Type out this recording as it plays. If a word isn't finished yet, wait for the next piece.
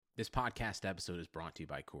This podcast episode is brought to you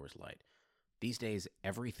by Coors Light. These days,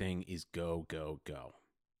 everything is go, go, go.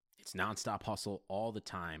 It's nonstop hustle all the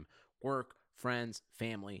time. Work, friends,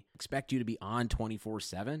 family expect you to be on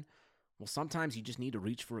 24/7. Well, sometimes you just need to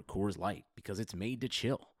reach for a Coors Light because it's made to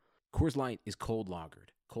chill. Coors Light is cold lagered,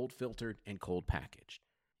 cold filtered, and cold packaged.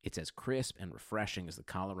 It's as crisp and refreshing as the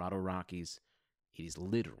Colorado Rockies. It is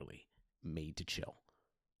literally made to chill.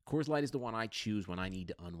 Coors Light is the one I choose when I need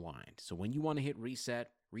to unwind. So when you want to hit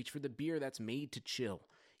reset, reach for the beer that's made to chill.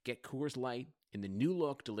 Get Coors Light in the new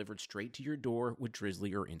look delivered straight to your door with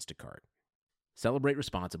Drizzly or Instacart. Celebrate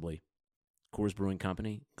responsibly. Coors Brewing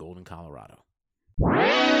Company, Golden, Colorado.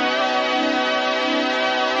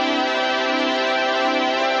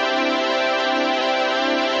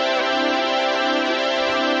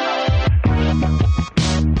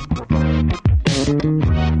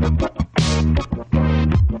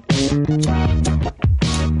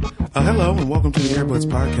 Hello and welcome to the Airbuds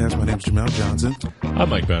Podcast. My name is Jamel Johnson. I'm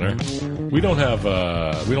Mike Benner. We don't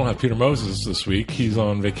have Peter Moses this week. He's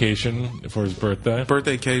on vacation for his birthday.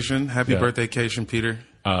 Birthdaycation. Happy Yeah. birthdaycation, Peter.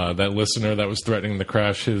 That listener that was threatening to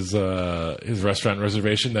crash his restaurant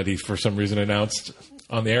reservation that he for some reason announced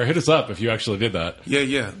on the air. Hit us up if you actually did that.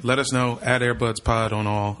 Yeah. Let us know at Airbuds Pod on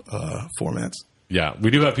all formats. Yeah,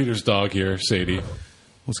 we do have Peter's dog here, Sadie.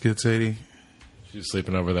 What's good, Sadie? She's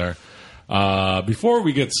sleeping over there. Before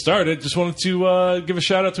we get started, just wanted to give a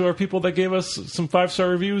shout out to our people that gave us some 5-star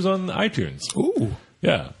reviews on iTunes. Ooh.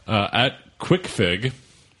 Yeah, at QuickFig,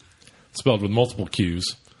 spelled with multiple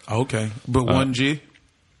Q's. Okay. But 1G?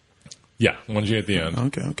 Yeah, 1G at the end.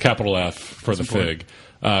 Okay. Capital F for the important.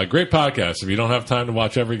 Fig. Great podcast. If you don't have time to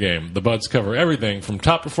watch every game, the Buds cover everything from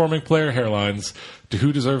top performing player hairlines to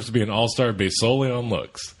who deserves to be an all-star based solely on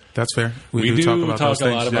looks. That's fair. We do talk about those a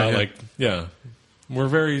lot things. about, we're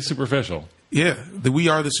very superficial. Yeah, we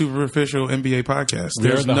are the superficial NBA podcast. We're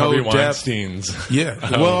There's the no Harvey depth. Weinsteins. Yeah.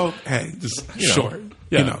 Well, hey, sure.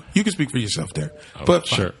 Yeah. You can speak for yourself there. But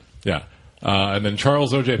fine. Sure. Yeah. And then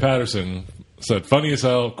Charles O.J. Patterson said, funny as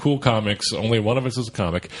hell, cool comics. Only one of us is a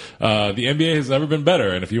comic. The NBA has never been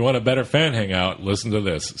better. And if you want a better fan hangout, listen to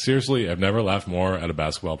this. Seriously, I've never laughed more at a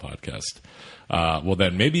basketball podcast. Well,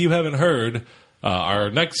 then maybe you haven't heard our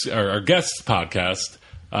guest podcast.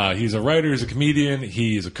 He's a writer, he's a comedian,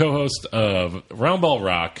 he's a co-host of Roundball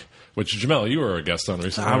Rock, which, Jamel, you were a guest on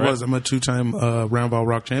recently. I was. I'm a two-time Roundball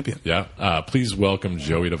Rock champion. Yeah. Please welcome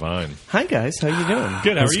Joey Devine. Hi, guys. How you doing?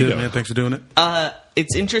 Good. How are That's you good, doing? man. Thanks for doing it.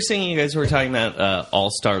 It's interesting you guys were talking about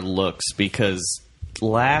all-star looks because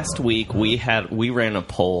last week we ran a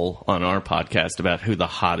poll on our podcast about who the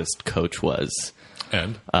hottest coach was.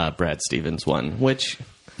 And? Brad Stevens won, which...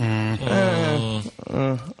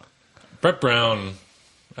 Brett Brown...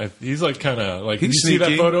 he's like kind of like. He's you see that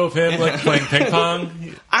sneaky. photo of him like playing ping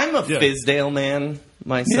pong? I'm a Fizdale man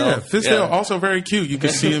myself. Yeah, Fizdale also very cute. You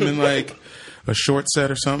could see him in like a short set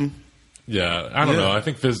or something. Yeah, I don't Yeah. know. I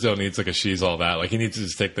think Fizdale needs like a she's all that. Like he needs to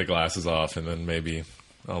just take the glasses off, and then maybe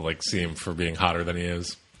I'll like see him for being hotter than he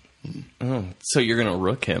is. Oh, so you're gonna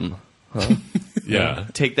rook him? Huh? Yeah,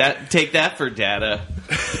 Take that for data.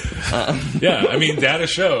 yeah. I mean, data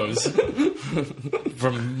shows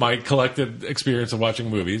from my collected experience of watching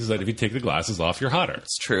movies that if you take the glasses off, you're hotter.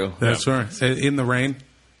 It's true. That's right. In the rain.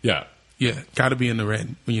 Yeah. Yeah, got to be in the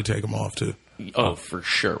rain when you take them off too. Oh, for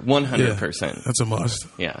sure. 100%. That's a must.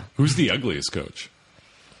 Yeah. Who's the ugliest coach?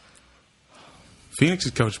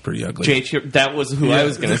 Phoenix's coach is pretty ugly. That was who I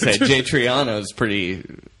was going to say. Jay Triano's pretty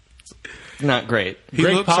not great. He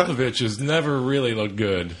Greg looks like- Popovich has never really looked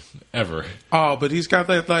good ever. Oh, but he's got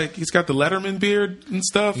that he's got the Letterman beard and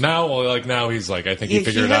stuff. Now he's like I think he Yeah, he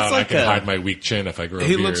figured has out I like can a- hide my weak chin if I grow a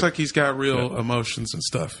He beard. looks like he's got real emotions and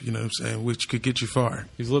stuff. You know what I'm saying? Which could get you far.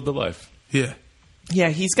 He's lived the life. Yeah. Yeah,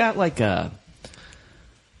 he's got like a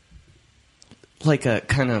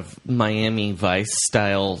kind of Miami Vice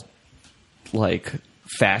style like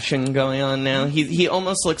fashion going on now. He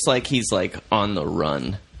almost looks like he's like on the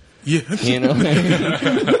run. Yeah. You know?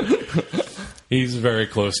 He's very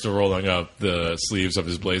close to rolling up the sleeves of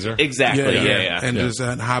his blazer. Exactly. Yeah. And Yeah. just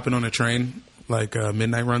hopping on a train like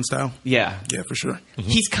Midnight Run style. Yeah. Yeah, for sure.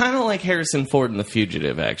 He's kind of like Harrison Ford in The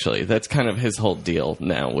Fugitive, actually. That's kind of his whole deal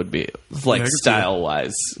now, would be like Yeah, I can see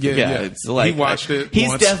style-wise. Yeah. It's like He watched it He's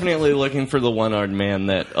once. definitely looking for the one-armed man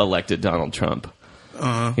that elected Donald Trump.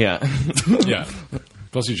 Yeah. Yeah.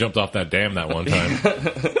 Plus, he jumped off that dam that one time.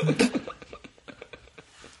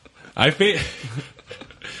 I think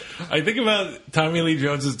about Tommy Lee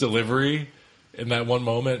Jones's delivery in that one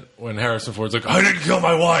moment when Harrison Ford's like, "I didn't kill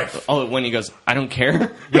my wife." Oh, when he goes, I don't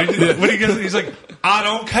care. When he goes, he's like, "I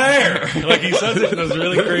don't care." Like he says it in this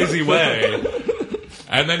really crazy way,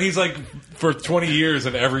 and then he's like for 20 years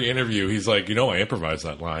in every interview, he's like, I improvised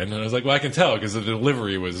that line. And I was like, well, I can tell because the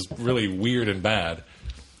delivery was really weird and bad.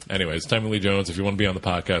 Anyways, Tommy Lee Jones, if you want to be on the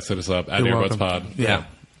podcast, hit us up at You're Airbuds welcome. Pod. Yeah.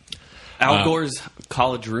 Al Gore's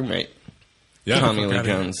college roommate, Yeah. Tommy Lee Got it.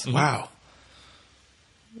 Jones. Wow.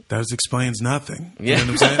 That explains nothing. Yeah. You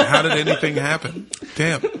know what I'm saying? How did anything happen?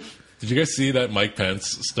 Damn. Did you guys see that Mike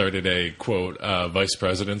Pence started a, quote, vice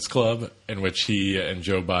president's club in which he and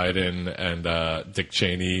Joe Biden and Dick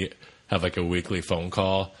Cheney have like a weekly phone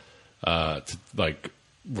call to like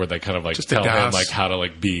where they kind of like Just to tell him goss. like how to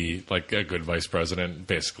like be like a good vice president,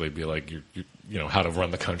 basically be like you how to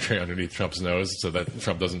run the country underneath Trump's nose so that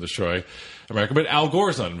Trump doesn't destroy America. But Al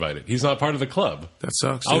Gore's not invited. He's not part of the club. That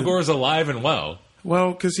sucks. Al dude. Gore's alive and well.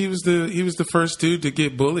 Well, because he was the first dude to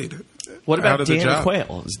get bullied. What out about of the Dan job.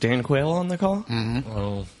 Quayle? Is Dan Quayle on the call?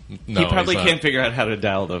 Well, no, He probably he's not. can't figure out how to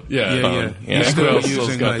dial the Yeah, Yeah. yeah. He's still Quayle's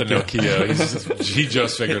using, got the like, Nokia. He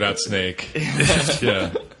just figured out Snake.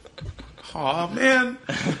 Yeah. Oh man,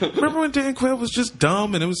 remember when Dan Quayle was just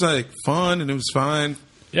dumb and it was like fun and it was fine?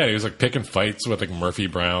 Yeah, he was like picking fights with like Murphy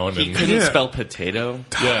Brown He and couldn't Yeah. spell potato.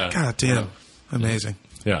 yeah, God damn, amazing.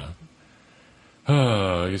 yeah.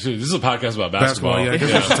 This is a podcast about basketball. Basketball. Yeah, I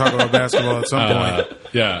guess we should talk about basketball at some point.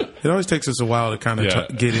 Yeah. It always takes us a while to kind of Yeah.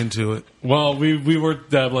 get into it. Well, we were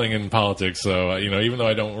dabbling in politics, so even though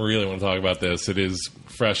I don't really want to talk about this, it is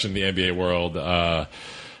fresh in the NBA world.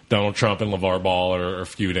 Donald Trump and LeVar Ball are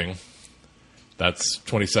feuding. That's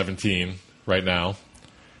 2017 right now.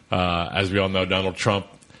 As we all know, Donald Trump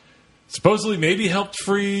supposedly maybe helped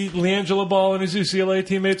free LiAngelo Ball and his UCLA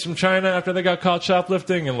teammates from China after they got caught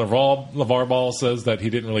shoplifting, and LeVar Ball says that he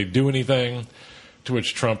didn't really do anything, to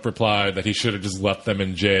which Trump replied that he should have just left them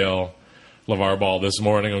in jail. LeVar Ball this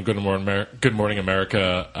morning on Good Morning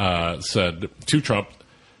America said to Trump,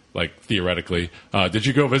 like theoretically, did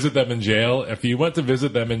you go visit them in jail? If you went to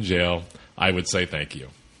visit them in jail, I would say thank you.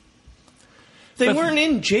 They weren't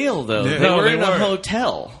in jail, though. Yeah. They No, were they in a weren't.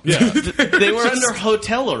 hotel. Yeah. They were under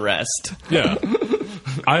hotel arrest. Yeah.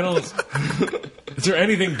 I don't... Is there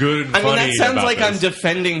anything good and I funny mean, that sounds about like I'm this?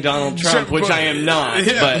 defending Donald Trump, Sure, which but- I am not.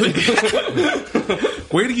 Yeah.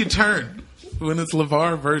 But Where do you turn when it's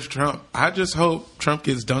LeVar versus Trump? I just hope Trump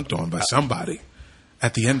gets dunked on by somebody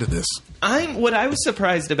at the end of this. what I was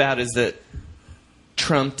surprised about is that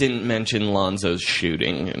Trump didn't mention Lonzo's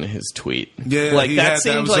shooting in his tweet. Yeah, like he that had- that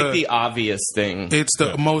seems was like a- the obvious thing. It's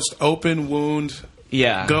the most open wound.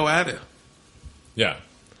 Yeah. Go at it. Yeah.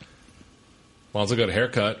 Lonzo got a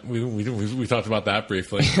haircut. We talked about that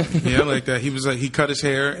briefly. Yeah, like that. He was he cut his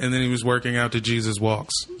hair and then he was working out to Jesus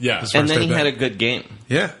walks. Yeah. His And first then he day had a back. good game.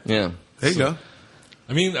 Yeah, Yeah. there you go.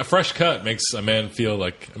 I mean, a fresh cut makes a man feel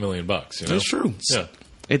like $1 million. You know? That's true. Yeah.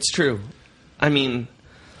 It's true. I mean,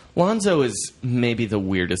 Lonzo is maybe the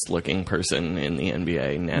weirdest looking person in the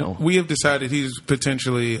NBA now. We have decided he's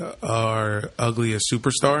potentially our ugliest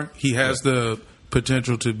superstar. He has the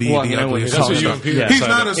potential to be Well, I the mean, I wouldn't ugliest That's what call you him- and Peter Yeah. He's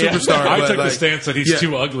decided. not a Yeah. superstar. I but took the like, stance that he's yeah.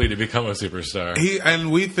 too ugly to become a superstar.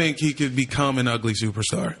 And we think he could become an ugly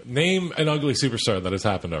superstar. Name an ugly superstar that has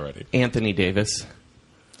happened already. Anthony Davis.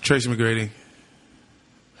 Tracy McGrady.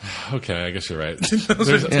 Okay, I guess you're right.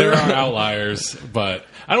 There are outliers, but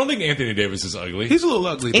I don't think Anthony Davis is ugly. He's a little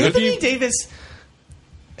ugly. but Anthony you- Davis.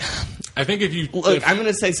 I think if you... Look, I'm going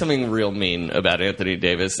to say something real mean about Anthony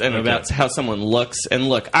Davis and about how someone looks. And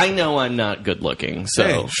look, I know I'm not good looking, so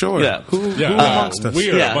Hey, sure. Yeah. Who Yeah, amongst us? we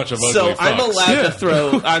are a bunch of ugly so I'm fucks. allowed Yeah. to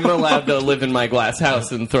throw. I'm allowed to live in my glass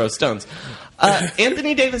house and throw stones.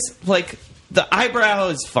 Anthony Davis, like the eyebrow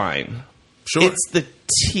is fine. Sure. It's the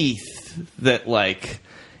teeth that like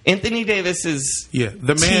Anthony Davis is. Yeah,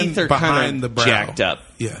 the man teeth are behind kinda the brow. jacked up.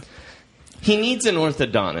 Yeah. He needs an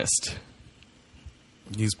orthodontist.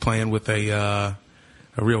 He's playing with a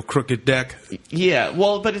real crooked deck. Yeah,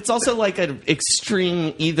 well, but it's also like an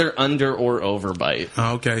extreme either under or over bite.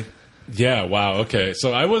 Oh, okay. Yeah, wow, okay.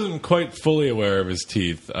 So I wasn't quite fully aware of his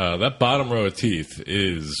teeth. That bottom row of teeth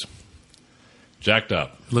is jacked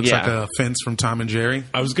up. Looks Yeah. like a fence from Tom and Jerry.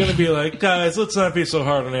 I was going to be like, guys, let's not be so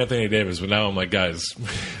hard on Anthony Davis, but now I'm like, guys,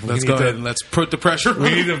 Let's go ahead and let's put the pressure on we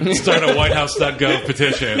need him. to start a WhiteHouse.gov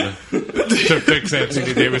petition to fix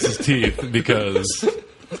Anthony Davis's teeth because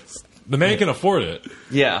the man can afford it.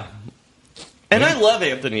 Yeah. And I love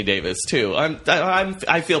Anthony Davis too.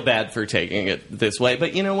 I feel bad for taking it this way,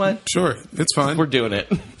 but you know what? Sure, it's fine. We're doing it.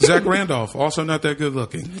 Zach Randolph, also not that good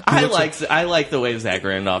looking. He I looks like the way Zach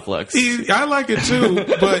Randolph looks. I like it too,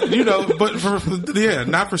 but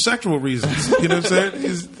not for sexual reasons. You know what I'm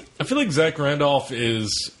saying? I feel like Zach Randolph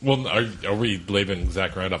is, well, are we labeling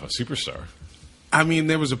Zach Randolph a superstar? I mean,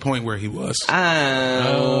 there was a point where he was.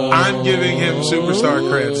 Oh. I'm giving him superstar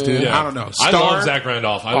creds, dude. Yeah. I don't know. I love Zach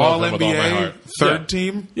Randolph. I love him with all my All-NBA, heart. third Yeah.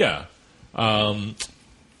 team. Yeah.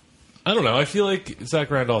 I don't know. I feel like Zach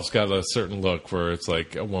Randolph's got a certain look where it's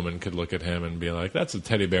like a woman could look at him and be like, that's a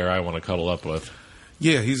teddy bear I want to cuddle up with.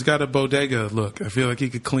 Yeah, he's got a bodega look. I feel like he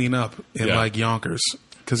could clean up in like Yonkers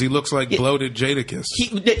because he looks like bloated Jadakiss.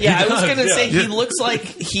 I was going to say he Yeah. looks like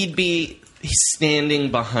he'd be standing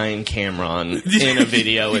behind Cameron in a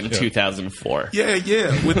video in 2004. Yeah,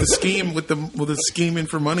 with the scheme, with the scheming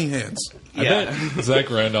for money hands. I bet Zach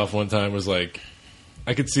Randolph one time was like,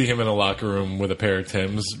 I could see him in a locker room with a pair of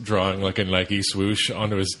Timbs drawing like a Nike swoosh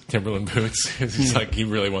onto his Timberland boots. He's like, he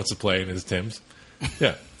really wants to play in his Timbs.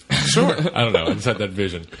 Yeah. Sure. I don't know. I just had that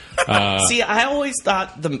vision. See, I always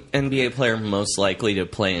thought the NBA player most likely to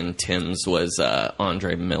play in Tim's was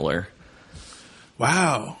Andre Miller.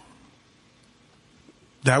 Wow.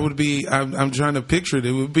 That would be. I'm trying to picture it.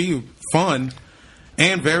 It would be fun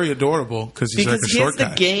and very adorable because he's like a Because he short hits the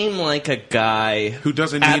guy game like a guy who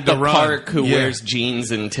doesn't at need the to run. park who Yeah. wears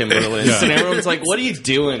jeans and Timberlands, Yeah. and everyone's like, "What are you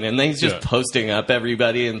doing?" And then he's just Yeah. posting up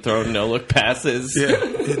everybody and throwing no look passes. Yeah,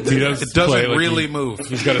 He does it doesn't play like really he- move.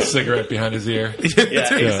 He's got a cigarette behind his ear.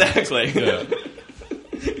 Yeah, exactly. Yeah.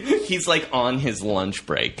 He's like on his lunch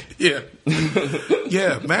break. Yeah.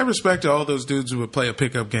 Yeah. Mad respect to all those dudes who would play a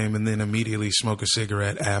pickup game and then immediately smoke a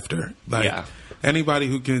cigarette after. Like, Yeah. anybody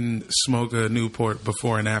who can smoke a Newport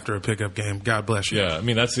before and after a pickup game, God bless you. Yeah. I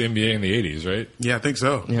mean, that's the NBA in the 80s, right? Yeah, I think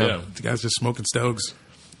so. Yeah. The guy's just smoking Stokes.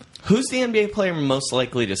 Who's the NBA player most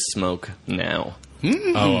likely to smoke now?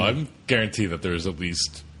 Oh, I'm guaranteed that there's at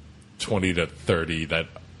least 20 to 30 that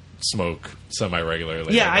smoke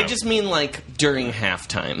semi-regularly. Yeah, right I now. just mean like during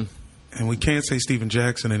halftime. And we can't say Steven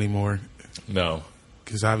Jackson anymore No.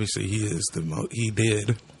 because obviously he is he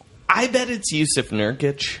did. I bet it's Yusuf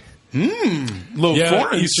Nurkic. Little Yeah,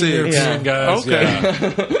 foreign Eastern six. European guys. Okay. Yeah.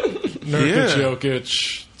 Nurkic, Yeah.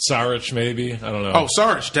 Jokic, Saric, maybe. I don't know. Oh,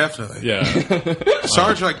 Sarge, definitely. Yeah.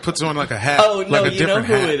 Sarge like puts on like a hat. Oh no, like a you know different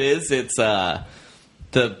who hat. it is? It's the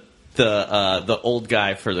old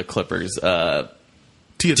guy for the Clippers.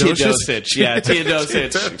 Teodosic. Yeah,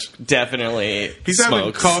 Teodosic definitely He's having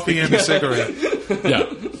smokes. coffee and a cigarette. Yeah.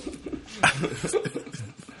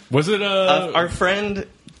 Was it Our friend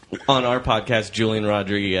on our podcast, Julian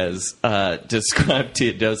Rodriguez, described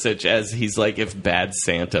Teodosic as he's like if Bad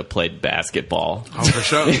Santa played basketball. Oh, for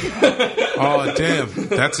sure. Oh, damn.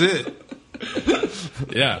 That's it.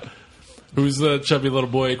 Yeah. Who's the chubby little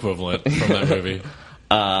boy equivalent from that movie?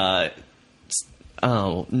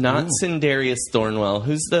 Not Sindarius Thornwell.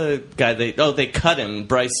 Who's the guy they cut him?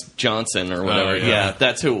 Bryce Johnson or whatever. Oh, yeah. Yeah,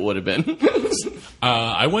 that's who it would have been.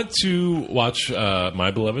 I went to watch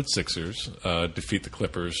my beloved Sixers defeat the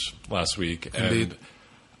Clippers last week, and Indeed.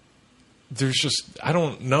 there's just I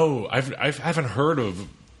don't know. I haven't heard of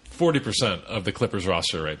 40% of the Clippers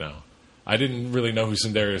roster right now. I didn't really know who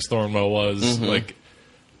Sindarius Thornwell was. Mm-hmm. Like,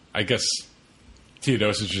 I guess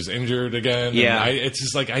Teodosic is injured again. Yeah. and it's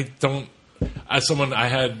just like I don't. As someone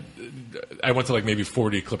I went to like maybe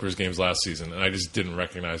 40 Clippers games last season, and I just didn't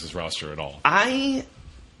recognize his roster at all. I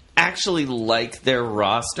actually like their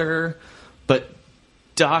roster, but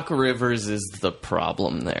Doc Rivers is the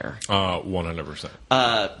problem there.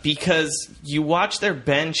 100%. Because you watch their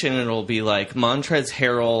bench and it'll be like Montrezl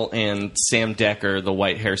Harrell and Sam Decker, the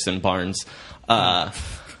White Harrison Barnes.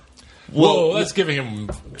 Whoa, that's giving him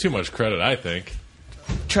too much credit, I think.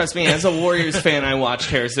 Trust me, as a Warriors fan, I watched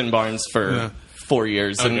Harrison Barnes for 4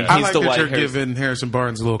 years, and Okay. he's I like the that White you're Harrison. giving Harrison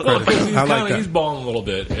Barnes a little Well, credit. because he's, I like he's that. balling a little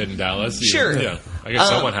bit in Dallas. Sure. Yeah. I guess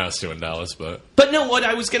someone has to in Dallas, but But no, what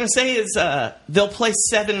I was going to say is they'll play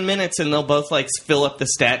 7 minutes and they'll both like fill up the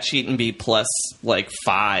stat sheet and be plus like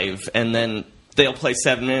 5, and then they'll play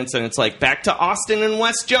 7 minutes and it's like back to Austin and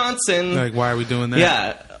Wes Johnson. Like, why are we doing that?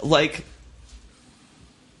 Yeah, like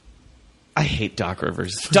I hate Doc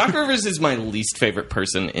Rivers. Doc Rivers is my least favorite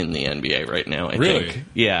person in the NBA right now. I Really? think.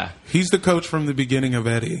 Yeah. He's the coach from the beginning of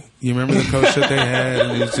Eddie. You remember the coach that they had?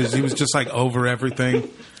 And he was just like over everything.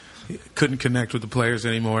 He couldn't connect with the players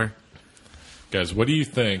anymore. guys, what do you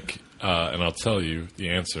think? And I'll tell you the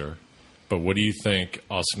answer. But what do you think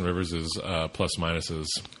Austin Rivers' plus minus is?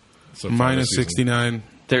 So far Minus this season? 69.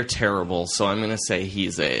 They're terrible, so I'm going to say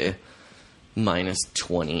he's a minus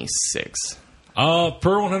 26. Per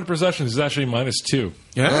 100 possessions, is actually minus 2.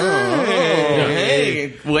 Yeah.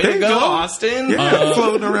 Hey, way There to you go, go. Austin. Yeah,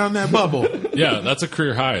 floating around that bubble. Yeah, that's a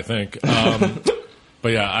career high, I think.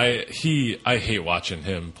 But yeah, I hate watching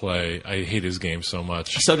him play. I hate his game so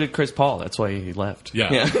much. So did Chris Paul. That's why he left.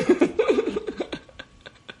 Yeah.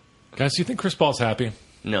 Guys, do you think Chris Paul's happy?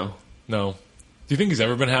 No. No. Do you think he's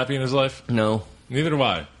ever been happy in his life? No. Neither do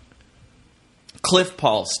I. Cliff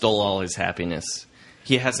Paul stole all his happiness.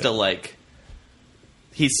 He has to, like...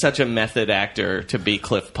 He's such a method actor to be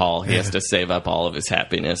Cliff Paul. He has to save up all of his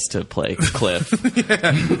happiness to play Cliff.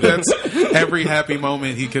 That's every happy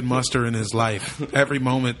moment he could muster in his life. Every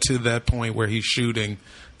moment to that point where he's shooting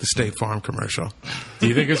the State Farm commercial. Do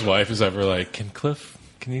you think his wife is ever like, can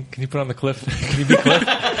you put on the Cliff? Can you be Cliff?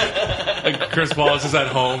 Like Chris Paul is just at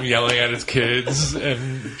home yelling at his kids,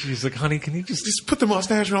 and she's like, honey, can you just Put the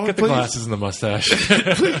mustache on, get the please? glasses and the mustache?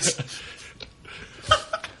 Please.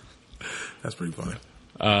 That's pretty funny.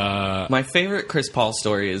 My favorite Chris Paul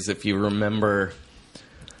story is if you remember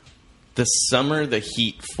the summer the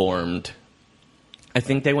Heat formed. I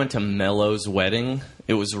think they went to Melo's wedding.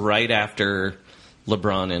 It was right after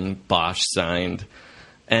LeBron and Bosh signed.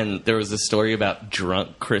 And there was a story about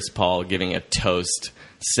drunk Chris Paul giving a toast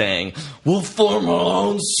saying, we'll form our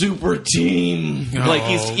own super team. Oh, like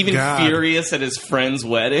he's even God. furious at his friend's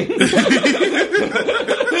wedding.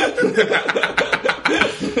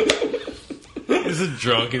 He's a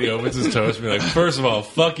drunk and he opens his toast and be like, first of all,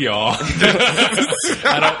 fuck y'all. at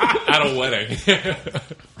a wedding.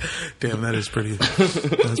 Damn, that's pretty bad.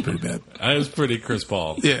 That is pretty Chris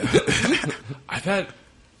Paul. Yeah. I bet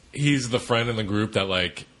he's the friend in the group that,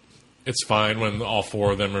 like, it's fine when all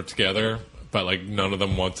four of them are together, but, like, none of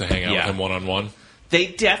them want to hang out with him one-on-one. They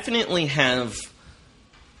definitely have...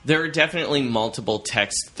 There are definitely multiple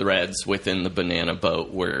text threads within the Banana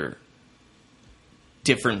Boat where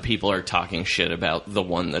different people are talking shit about the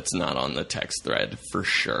one that's not on the text thread, for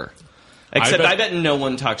sure. Except I bet no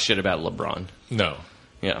one talks shit about LeBron. No.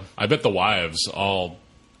 Yeah. I bet the wives all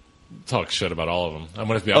talk shit about all of them. I'm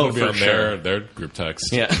going to be on sure. their group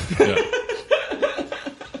text. Yeah.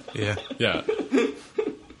 Yeah. Yeah.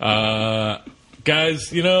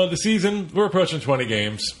 Guys, you know, the season, we're approaching 20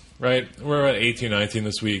 games, right? We're at 18, 19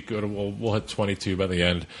 this week. We'll hit 22 by the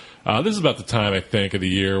end. This is about the time, I think, of the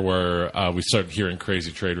year where we start hearing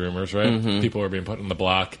crazy trade rumors, right? Mm-hmm. People are being put on the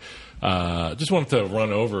block. Just wanted to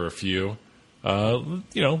run over a few. You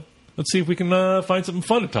know, let's see if we can find something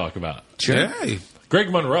fun to talk about. Sure. Hey. Greg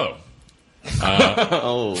Monroe.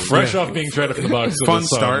 Oh, Fresh off being traded from the Bucks to Fun the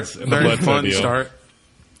start. Suns in the Very Bledsoe fun deal.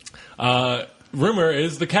 start. Rumor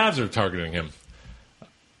is the Cavs are targeting him.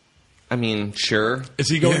 I mean, sure. Is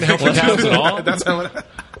he going to help the Cavs at all? That's how it...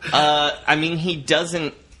 I mean, he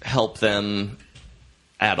doesn't help them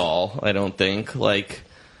at all, I don't think. Like,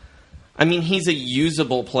 I mean, he's a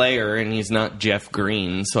usable player, and he's not Jeff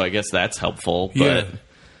Green, so I guess that's helpful. But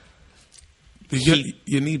Yeah.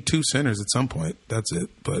 You need two centers at some point. That's it.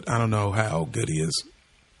 But I don't know how good he is.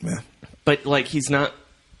 Man. But, like, he's not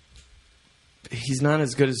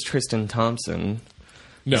as good as Tristan Thompson.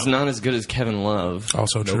 No. He's not as good as Kevin Love.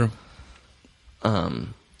 Also true.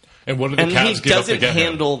 And what do the And Cavs he give up to doesn't get him?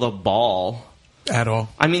 handle the ball. At all.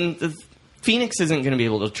 I mean, Phoenix isn't going to be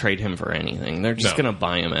able to trade him for anything. They're just No. going to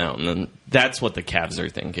buy him out, and then that's what the Cavs are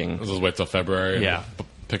thinking. Let's just wait till February and Yeah.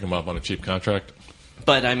 pick him up on a cheap contract.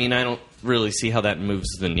 But, I mean, I don't really see how that moves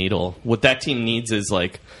the needle. What that team needs is,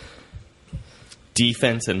 like,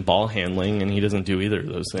 defense and ball handling, and he doesn't do either of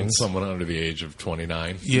those things. Someone under the age of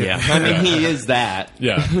 29. Yeah. I mean, he is that.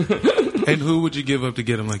 Yeah. And who would you give up to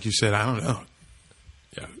get him, like you said? I don't know.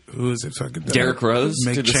 Yeah. Who is it? Fucking Derrick Rose?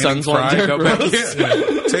 Make Do the Channing Suns want Frye Derrick go back? Rose?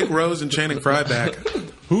 Yeah. Take Rose and Channing Frye back.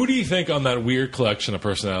 Who do you think on that weird collection of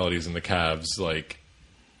personalities in the Cavs, like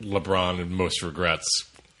LeBron and most regrets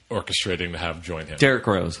orchestrating to have join him? Derrick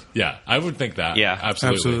Rose. Yeah, I would think that. Yeah.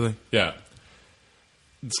 Absolutely. Yeah.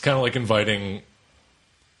 It's kind of like inviting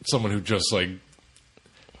someone who just, like,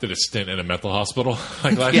 did a stint in a mental hospital.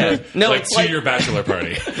 Like last Yeah. year. No, like it's to like- your bachelor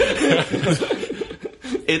party.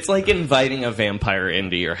 It's like inviting a vampire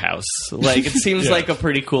into your house. Like, it seems Yeah. like a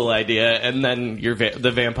pretty cool idea, and then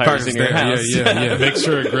the vampire's in your there. house. Yeah. It makes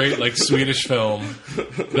for a great, like, Swedish film.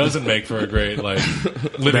 Doesn't make for a great, like,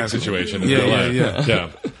 living situation in Yeah, real yeah,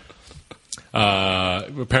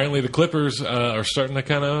 life. Apparently the Clippers are starting to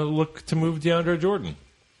kind of look to move DeAndre Jordan.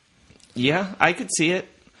 Yeah, I could see it.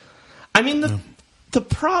 I mean, the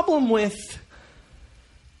problem with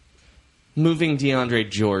moving DeAndre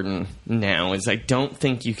Jordan now is I don't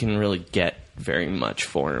think you can really get very much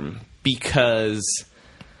for him because,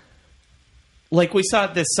 like we saw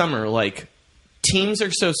it this summer, like, teams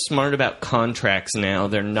are so smart about contracts now,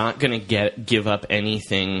 they're not going to give up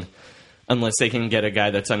anything unless they can get a guy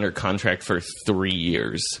that's under contract for 3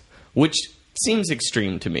 years, which seems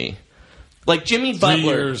extreme to me. Like Jimmy 3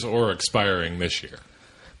 Butler, years or expiring this year.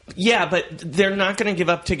 yeah, but they're not going to give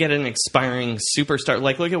up to get an expiring superstar.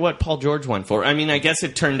 Like, look at what Paul George went for. I mean, I guess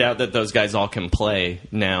it turned out that those guys all can play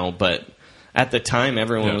now, but at the time,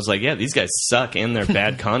 everyone was like, yeah, these guys suck and they're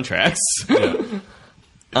bad contracts.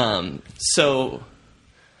 So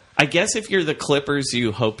I guess if you're the Clippers,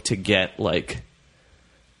 you hope to get like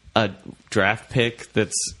a draft pick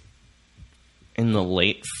that's in the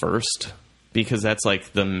late first, because that's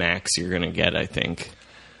like the max you're going to get, I think.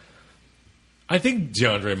 I think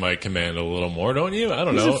DeAndre might command a little more, don't you? I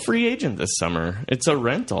don't know. He's a free agent this summer. It's a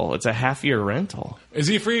rental. It's a half-year rental. Is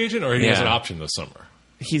he a free agent or he has an option this summer?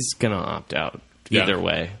 He's going to opt out either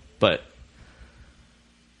way. But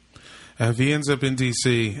if he ends up in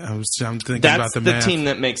DC, I'm thinking that's about the math. Team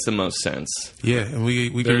that makes the most sense. Yeah, and we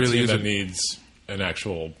could They're really a team use that it. needs an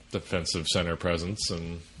actual defensive center presence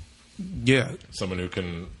and someone who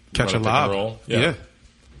can catch a run pick lob. and roll. Yeah.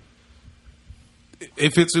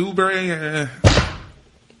 If it's Oubre,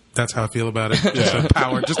 that's how I feel about it. Just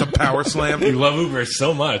a power slam. You love Oubre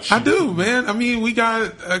so much. I do, man. I mean, we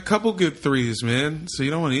got a couple good threes, man. So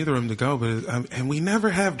you don't want either of them to go. But and we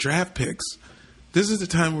never have draft picks. This is the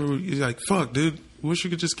time where you're like, fuck, dude. Wish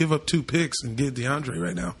we could just give up 2 picks and get DeAndre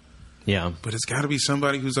right now. Yeah. But it's got to be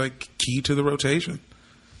somebody who's like key to the rotation.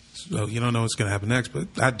 So you don't know what's going to happen next, but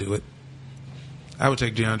I'd do it. I would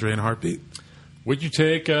take DeAndre in a heartbeat. Would you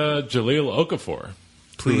take Jahlil Okafor?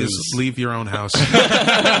 Please leave your own house. Don't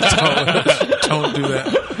do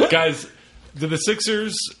that. Guys, do the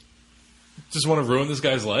Sixers just want to ruin this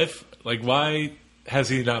guy's life? Like, why has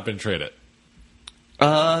he not been traded?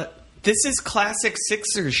 This is classic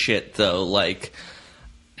Sixers shit, though. Like,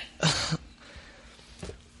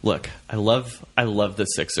 look, I love the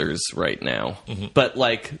Sixers right now, but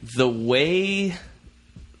like the way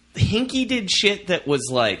Hinkie did shit that was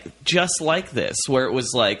like just like this, where it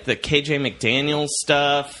was like the KJ McDaniels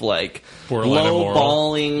stuff, like low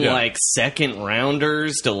balling like second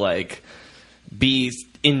rounders to like be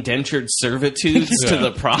indentured servitudes to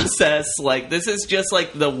the process. Like, this is just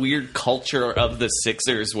like the weird culture of the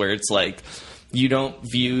Sixers, where it's like you don't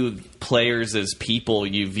view players as people,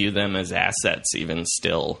 you view them as assets even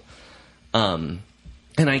still.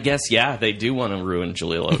 And I guess, they do want to ruin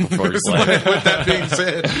Jahlil Okafor's life. With that being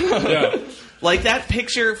said, like that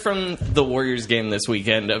picture from the Warriors game this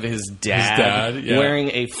weekend of his dad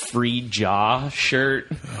wearing a Free Jaw shirt.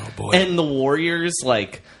 Oh, boy. And the Warriors,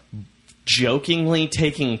 like, jokingly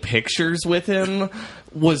taking pictures with him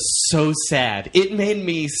was so sad. It made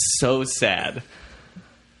me so sad.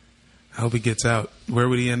 I hope he gets out. Where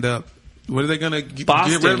would he end up? What are they going to get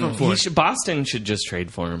rid of him for? Boston should just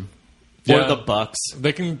trade for him. Or the Bucks.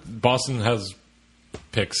 Boston has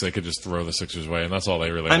picks they could just throw the Sixers away, and that's all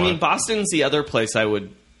they really want. I mean, Boston's the other place I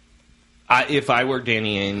would... if I were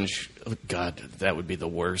Danny Ainge... Oh God, that would be the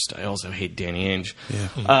worst. I also hate Danny Ainge.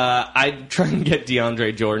 Yeah. I'd try and get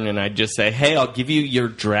DeAndre Jordan, and I'd just say, hey, I'll give you your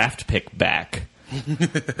draft pick back.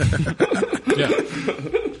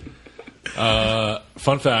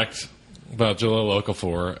 Fun fact about Jahlil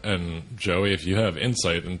Okafor, and Joey, if you have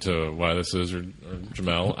insight into why this is, or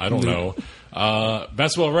Jamel, I don't know.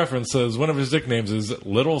 Basketball Reference says one of his nicknames is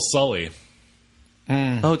Little Sully.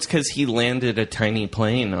 Oh, it's because he landed a tiny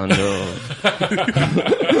plane on the...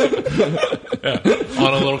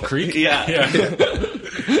 on a little creek? Yeah.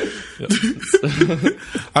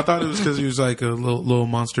 I thought it was because he was like a little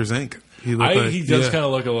Monsters, Inc. He does kind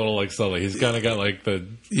of look a little like Sully. He's kind of got like a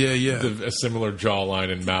similar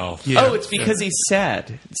jawline and mouth. Yeah. Oh, it's because he's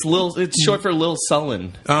sad. It's short for Lil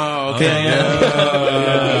Sullen. Oh, okay.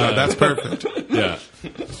 That's perfect. Yeah.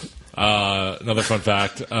 Another fun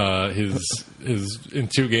fact: his in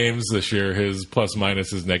 2 games this year, his plus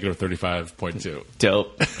minus is negative 35.2.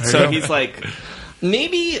 Dope. So he's like,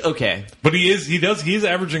 maybe okay, but he's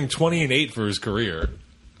averaging 20 and 8 for his career,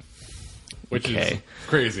 which is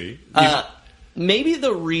crazy. Maybe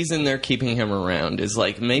the reason they're keeping him around is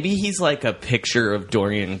like maybe he's like a picture of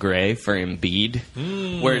Dorian Gray for Embiid,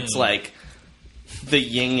 where it's like the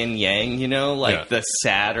yin and yang, you know, like the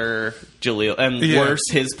sadder Jahlil and worse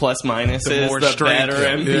his plus minus is, the better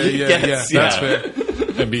Embiid gets. That's fair.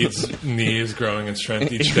 Embiid's knee is growing in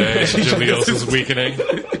strength each day. Jahlil's is weakening.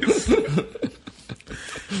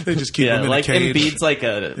 They just keep him in like a cage. Embiid's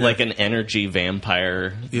like an energy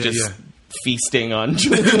vampire, feasting on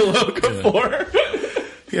Jahlil Okafor.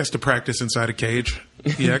 He has to practice inside a cage.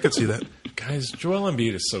 Yeah, I could see that. Guys, Joel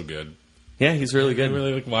Embiid is so good. Yeah, he's really good. I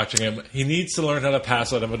really like watching him. He needs to learn how to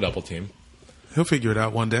pass out of a double team. He'll figure it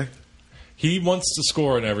out one day. He wants to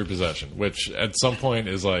score in every possession, which at some point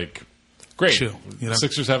is like great. Chill, you know?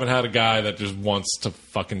 Sixers haven't had a guy that just wants to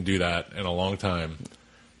fucking do that in a long time.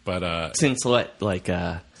 But since what, like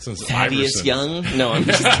since Thaddeus Iverson. Young? No, I'm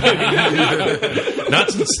just kidding. Not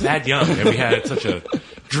since Thad Young have we had such a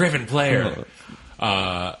driven player.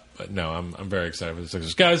 But But no, I'm very excited for the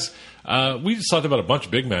Sixers. Guys, we just talked about a bunch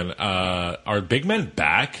of big men. Are big men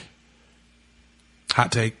back?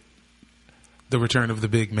 Hot take. The return of the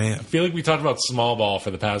big man. I feel like we talked about small ball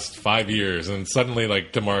for the past 5 years, and suddenly,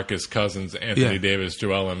 like, DeMarcus Cousins, Anthony Davis,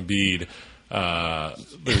 Joel Embiid,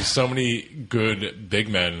 there's so many good big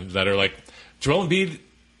men that are like, Joel Embiid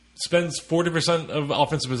spends 40% of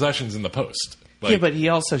offensive possessions in the post. Like, yeah, but he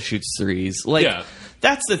also shoots threes. Like,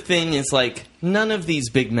 that's the thing is, like, none of these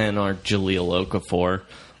big men are Jahlil Okafor.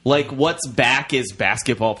 Like, what's back is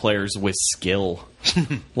basketball players with skill.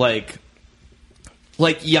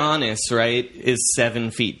 Like Giannis, right, is 7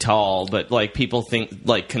 feet tall, but like people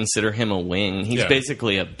consider him a wing. He's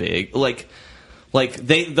basically a big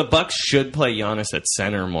the Bucks should play Giannis at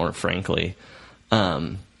center more, frankly.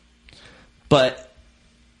 But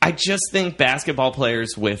I just think basketball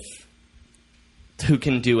players who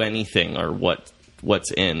can do anything are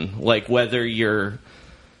what's in. Like whether you're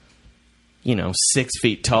 6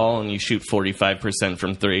 feet tall and you shoot 45%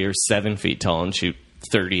 from three, or 7 feet tall and shoot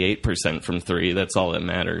 38% from three. That's all that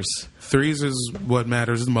matters. Threes is what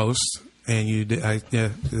matters the most, and it's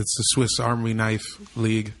the Swiss Army knife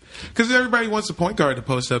league because everybody wants a point guard to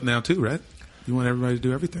post up now too, right? You want everybody to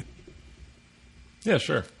do everything. Yeah,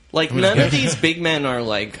 sure. Like none of these big men are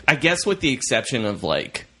like, I guess with the exception of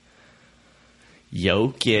like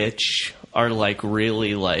Jokic, are like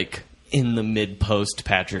really like in the mid post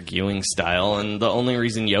Patrick Ewing style, and the only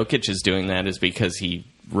reason Jokic is doing that is because he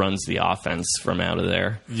runs the offense from out of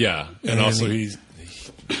there. Yeah, and also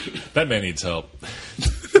that man needs help.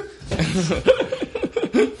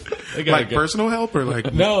 Like personal help or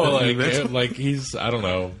like no, like he's, I don't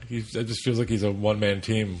know. It just feels like he's a one man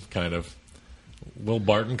team kind of. Will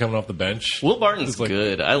Barton coming off the bench. Will Barton's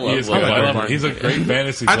good. I love Will Barton. He's a great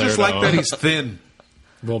fantasy player. I just like that he's thin.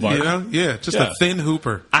 Will Barton. A thin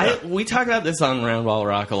hooper. We talk about this on Roundball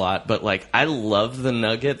Rock a lot, but like I love the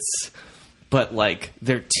Nuggets. But, like,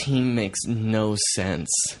 their team makes no sense.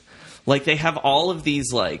 Like, they have all of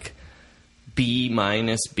these, like, B-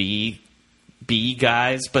 B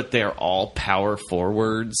guys, but they're all power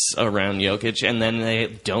forwards around Jokic, and then they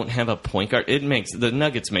don't have a point guard. The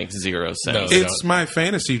Nuggets make zero sense. It's my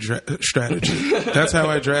fantasy strategy. That's how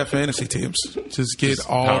I draft fantasy teams. Just get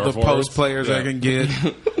all the post players I can get.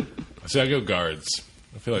 See, I go guards.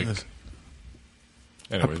 I feel like...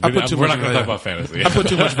 Anyway, we're not going to talk about fantasy. I put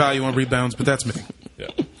too much value on rebounds, but that's me. Yeah.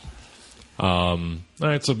 All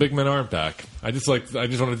right, so big men aren't back. I just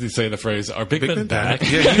wanted to say the phrase, are big men back?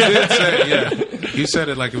 Yeah, you did say it, yeah. You said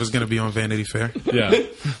it like it was going to be on Vanity Fair. Yeah.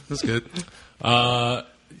 That's good.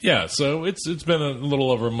 Yeah, so it's been a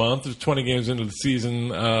little over a month. There's 20 games into the season.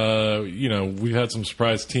 We've had some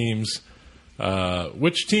surprise teams.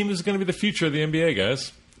 Which team is going to be the future of the NBA,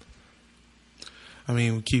 guys? I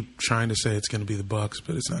mean, we keep trying to say it's going to be the Bucks,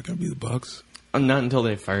 but it's not going to be the Bucks. Not until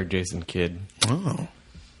they fire Jason Kidd. Oh.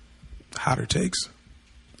 Hotter takes.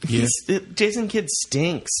 Yeah. Jason Kidd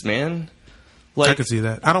stinks, man. I can see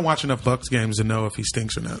that. I don't watch enough Bucks games to know if he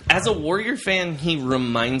stinks or not. As a Warrior fan, he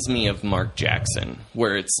reminds me of Mark Jackson,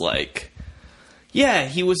 where it's like, yeah,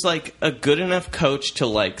 he was like a good enough coach to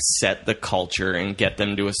like set the culture and get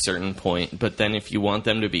them to a certain point, but then if you want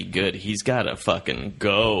them to be good, he's got to fucking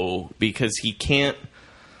go because he can't.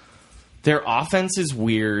 Their offense is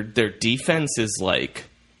weird. Their defense is like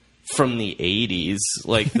from the 80s,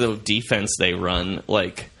 like the defense they run,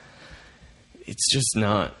 like it's just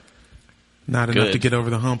not enough to get over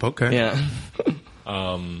the hump. Okay. Yeah.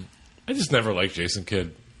 I just never liked Jason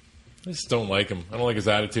Kidd. I just don't like him. I don't like his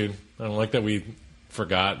attitude. I don't like that we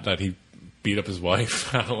forgot that he beat up his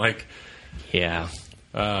wife. I don't like... Yeah.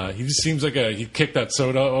 He just seems like he kicked that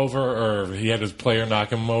soda over, or he had his player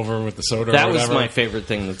knock him over with the soda that or whatever. Was my favorite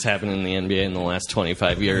thing that's happened in the NBA in the last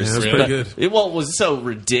 25 years. Yeah, that's pretty good. It was so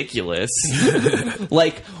ridiculous.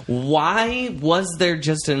 Like, why was there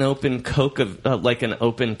just an open Coke of an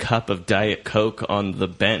open cup of Diet Coke on the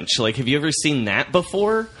bench? Like, have you ever seen that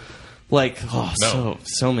before? Like, no.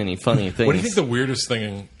 so many funny things. What do you think the weirdest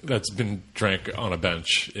thing that's been drank on a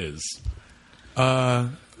bench is?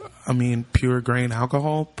 I mean, pure grain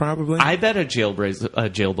alcohol, probably. I bet a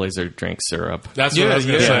Jailblazer drank syrup. That's what I was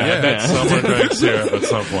going to say. Yeah. I bet someone drank syrup at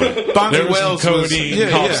some point. Bonnie there was Wells some codeine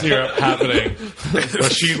cough syrup happening.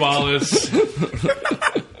 Rasheed Wallace.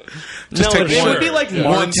 It would be like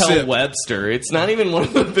Martell Webster. It's not even one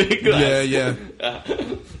of the big guys. Yeah.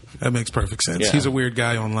 That makes perfect sense. Yeah. He's a weird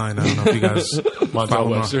guy online. I don't know if you guys Martell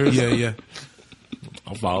Webster? Yeah.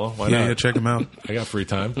 I'll follow. Why not? Yeah, check him out. I got free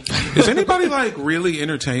time. Is anybody like really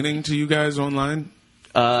entertaining to you guys online?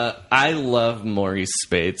 I love Maurice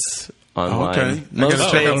Spates online. Okay. Most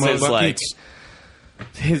Spates is like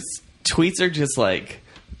his tweets are just like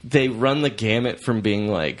they run the gamut from being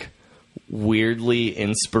like weirdly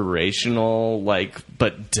inspirational, like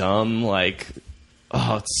but dumb, like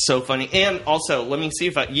oh, it's so funny. And also, let me see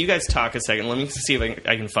if you guys talk a second. Let me see if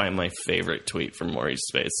I can find my favorite tweet from Maurice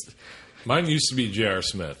Space. Mine used to be J.R.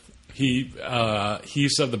 Smith. He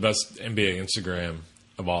used to have the best NBA Instagram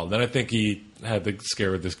of all. Then I think he had the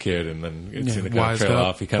scare with this kid, and then it seemed to kind of trail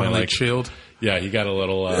off. He kind of like chilled. Yeah, he got a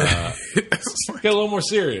little more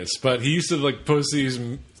serious. But he used to like post these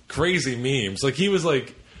crazy memes. Like he was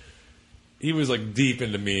deep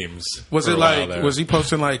into memes. Was it like was he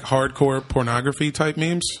posting like hardcore pornography type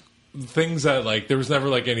memes? Things that like there was never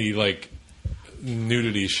like any like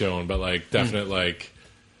nudity shown, but like definite like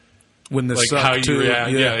when the like suck how you too,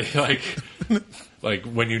 react, like like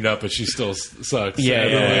when you nut, but she still sucks. Yeah,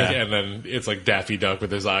 and then it's like Daffy Duck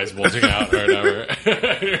with his eyes bulging out or whatever.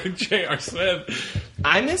 J.R. Smith,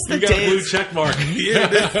 I miss the you got a blue days. check mark.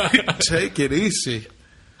 Take it easy.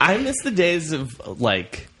 I miss the days of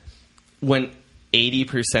like when 80%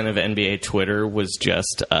 of NBA Twitter was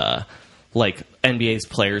just like NBA's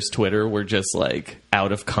players' Twitter were just like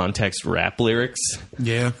out of context rap lyrics.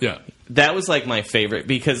 Yeah. Yeah. That was like my favorite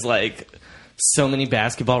because like so many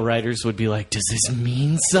basketball writers would be like, does this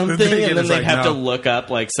mean something? And then they'd have to look up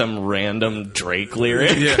like some random Drake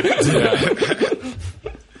lyric. Yeah.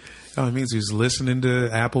 Oh, it means he's listening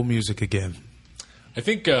to Apple Music again. I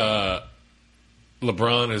think LeBron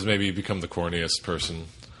has maybe become the corniest person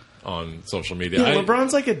on social media. Yeah,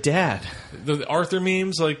 LeBron's like a dad. The Arthur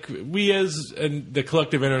memes, like we as and the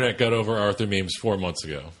collective internet got over Arthur memes 4 months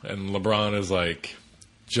ago, and LeBron is like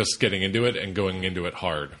just getting into it and going into it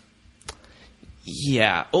hard.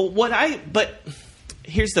 Yeah. Oh, but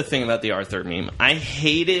here's the thing about the Arthur meme. I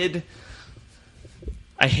hated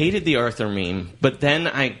the Arthur meme, but then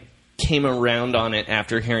I came around on it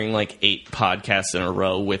after hearing like 8 podcasts in a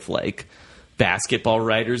row with like basketball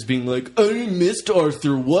writers being like, I missed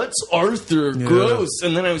Arthur. What's Arthur? Yeah. Gross.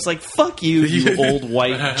 And then I was like, fuck you, you old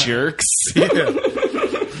white jerks. Yeah.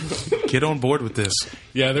 Get on board with this.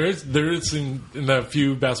 Yeah, there is in the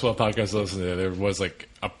few basketball podcasts I listened to, there was like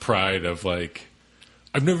a pride of like,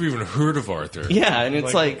 I've never even heard of Arthur. Yeah, and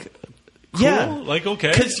it's like cool? yeah, like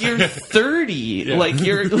okay, because you're 30, Yeah. like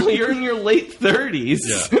you're in your late 30s.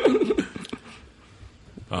 Yeah.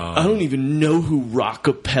 I don't even know who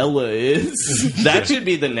Rockapella is. That should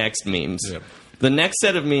be the next memes. Yeah. The next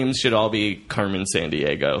set of memes should all be Carmen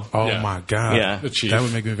Sandiego. Oh Yeah. my God. Yeah. The Chief. That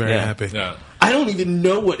would make me very Yeah. happy. Yeah. I don't even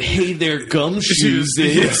know what Hey There Gumshoes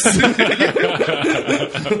is.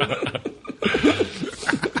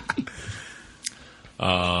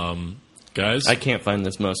 Guys, I can't find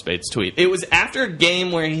this Mo Spates tweet. It was after a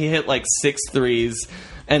game where he hit like 6 threes,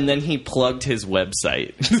 and then he plugged his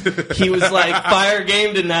website. He was like, fire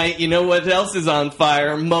game tonight. You know what else is on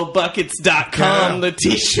fire? MoBuckets.com. Yeah. The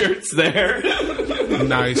t-shirt's there.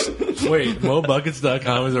 Nice. wait,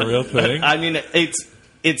 MoBuckets.com is a real thing? I mean,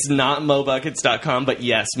 it's not MoBuckets.com, but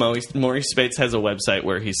yes, Maurice Spates has a website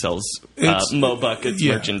where he sells Mo Buckets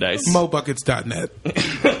merchandise. MoBuckets.net.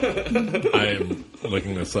 I am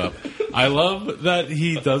looking this up. I love that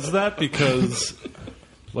he does that because,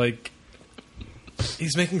 like,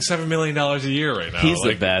 he's making $7 million a year right now. He's the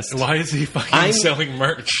like, best. Why is he fucking selling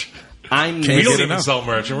merch? I We don't get even enough. sell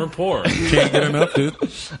merch, and we're poor. Can't get enough, dude.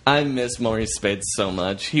 miss Maurice Spates so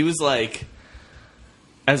much. He was like,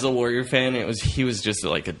 as a Warrior fan, he was just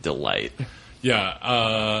like a delight.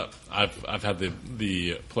 Yeah, I've had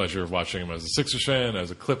the pleasure of watching him as a Sixers fan,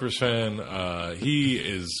 as a Clippers fan. He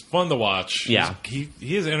is fun to watch. Yeah. he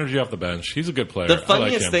has energy off the bench. He's a good player. The I like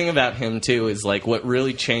funniest him. thing about him too is like what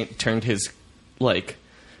really turned his like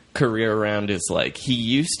career around is like he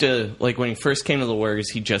used to like when he first came to the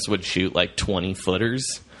Warriors, he just would shoot like 20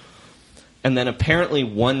 footers, and then apparently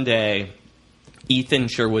one day Ethan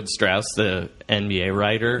Sherwood Strauss, the NBA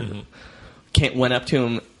writer, went up to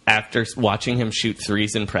him after watching him shoot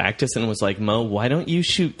threes in practice and was like, Mo, why don't you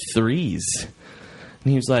shoot threes?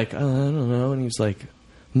 And he was like, oh, I don't know. And he was like,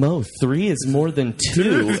 Mo, 3 is more than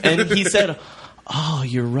 2. And he said, oh,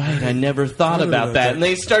 you're right. I never thought about that. And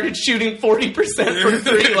they started shooting 40% from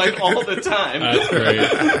 3 like all the time. That's great.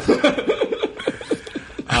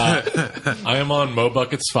 I am on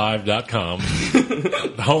MoBuckets5.com,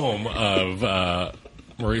 home of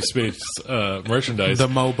Maurice Spates merchandise. The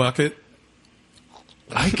Mo Bucket.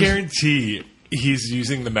 I guarantee he's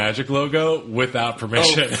using the Magic logo without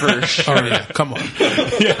permission. Oh, for sure. Oh, yeah. Come on.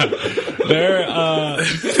 Yeah, they're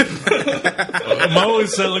Mo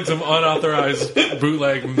is selling some unauthorized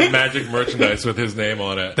bootleg Magic merchandise with his name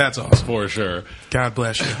on it. That's awesome. For sure. God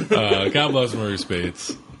bless you. God bless Maurice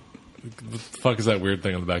Spates. What the fuck is that weird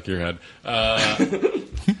thing on the back of your head?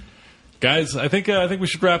 Guys, I think we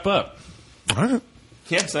should wrap up. All right.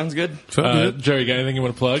 Yeah, sounds good. So good. Jerry, got anything you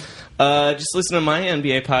want to plug? Just listen to my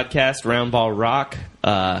NBA podcast, Roundball Rock.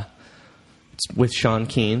 It's with Sean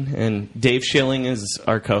Keane. And Dave Schilling is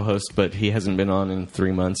our co-host, but he hasn't been on in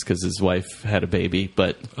 3 months because his wife had a baby.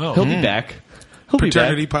 But he'll be back.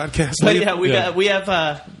 Paternity podcast. But yeah, we've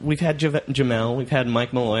had Jamel, we've had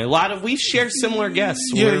Mike Malloy. We share similar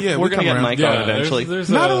guests. Yeah, we're gonna get around. Mike on eventually. There's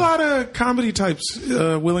Not a lot of comedy types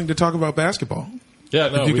willing to talk about basketball. Yeah,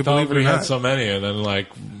 no, If you we could thought believe it we or had not. so many, and then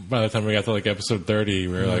by the time we got to episode 30,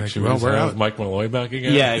 we were like, should we just we're have out. Mike Malloy back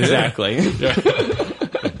again? Yeah, exactly. Listen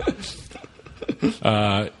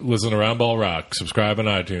to Roundball Rock. Subscribe on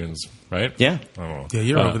iTunes, right? Yeah. I don't know. Yeah,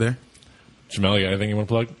 you're over there. Jamel, you got anything you want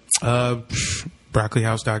to plug?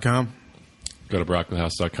 BroccoliHouse.com. Go to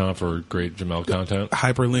broccolihouse.com for great Jamel content.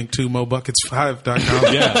 Hyperlink to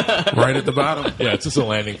MoBuckets5.com. Yeah. Right at the bottom. Yeah, it's just a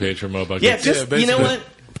landing page for Mo Buckets. Yeah, just you know basically. what?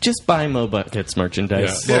 Just buy Mo Buckets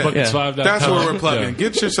merchandise. Yeah. Yeah. MoBuckets5.com. That's what we're plugging. Yeah.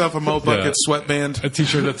 Get yourself a Mo Bucket sweatband. A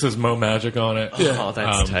t-shirt that says Mo Magic on it. Oh,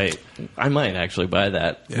 that's tight. I might actually buy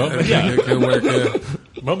that. It could work, yeah.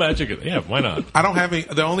 Mo Magic. Yeah, why not? I don't have any.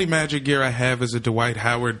 The only Magic gear I have is a Dwight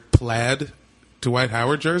Howard plaid Dwight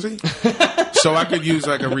Howard jersey. So I could use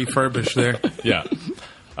like a refurbish there. Yeah.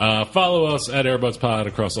 Follow us at AirbudsPod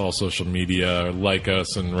across all social media. Like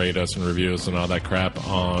us and rate us and review us and all that crap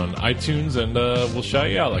on iTunes. And we'll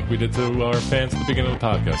shout you out like we did to our fans at the beginning of the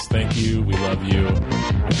podcast. Thank you. We love you.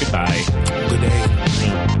 Goodbye. Good day.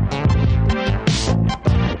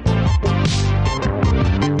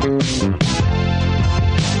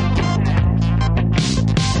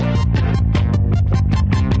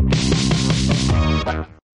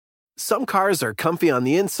 Some cars are comfy on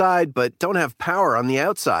the inside, but don't have power on the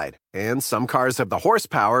outside. And some cars have the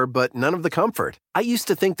horsepower, but none of the comfort. I used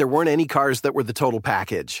to think there weren't any cars that were the total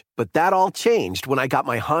package. But that all changed when I got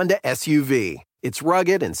my Honda SUV. It's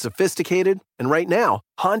rugged and sophisticated. And right now,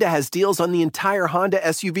 Honda has deals on the entire Honda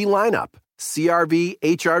SUV lineup. CR-V,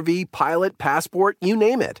 HR-V, Pilot, Passport, you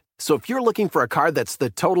name it. So if you're looking for a car that's the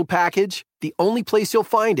total package, the only place you'll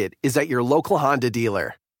find it is at your local Honda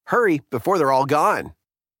dealer. Hurry before they're all gone.